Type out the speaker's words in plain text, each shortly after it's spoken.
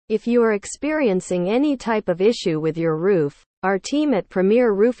If you are experiencing any type of issue with your roof, our team at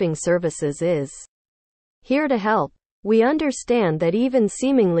Premier Roofing Services is here to help. We understand that even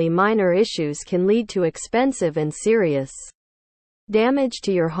seemingly minor issues can lead to expensive and serious damage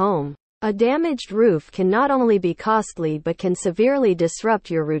to your home. A damaged roof can not only be costly but can severely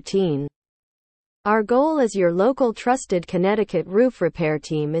disrupt your routine. Our goal as your local trusted Connecticut roof repair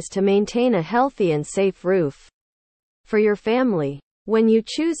team is to maintain a healthy and safe roof for your family. When you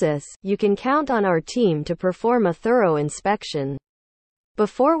choose us, you can count on our team to perform a thorough inspection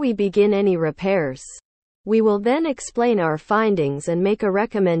before we begin any repairs. We will then explain our findings and make a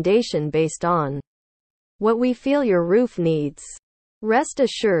recommendation based on what we feel your roof needs. Rest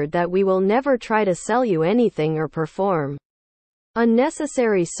assured that we will never try to sell you anything or perform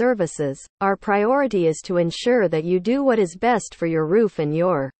unnecessary services. Our priority is to ensure that you do what is best for your roof and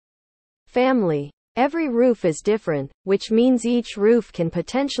your family. Every roof is different, which means each roof can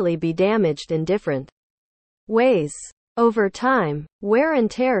potentially be damaged in different ways. Over time, wear and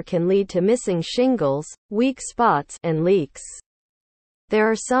tear can lead to missing shingles, weak spots, and leaks. There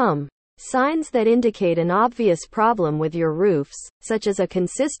are some signs that indicate an obvious problem with your roofs, such as a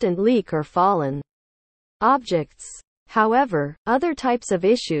consistent leak or fallen objects. However, other types of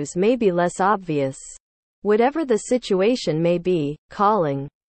issues may be less obvious. Whatever the situation may be, calling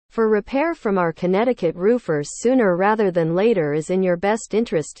for repair from our Connecticut roofers sooner rather than later is in your best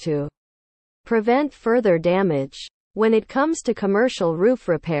interest to prevent further damage. When it comes to commercial roof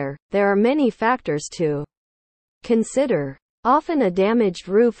repair, there are many factors to consider. Often a damaged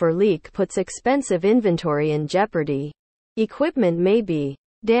roof or leak puts expensive inventory in jeopardy. Equipment may be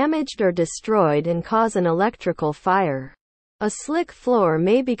damaged or destroyed and cause an electrical fire. A slick floor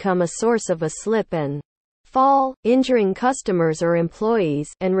may become a source of a slip and fall, injuring customers or employees,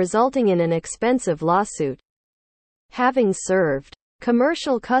 and resulting in an expensive lawsuit. Having served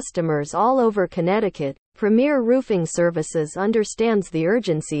commercial customers all over Connecticut, Premier Roofing Services understands the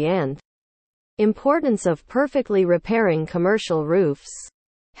urgency and importance of perfectly repairing commercial roofs.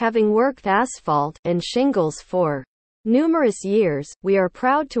 Having worked asphalt and shingles for numerous years, we are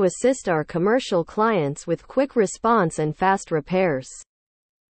proud to assist our commercial clients with quick response and fast repairs.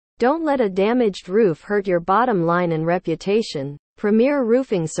 Don't let a damaged roof hurt your bottom line and reputation. Premier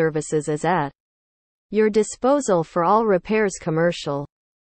Roofing Services is at your disposal for all repairs commercial.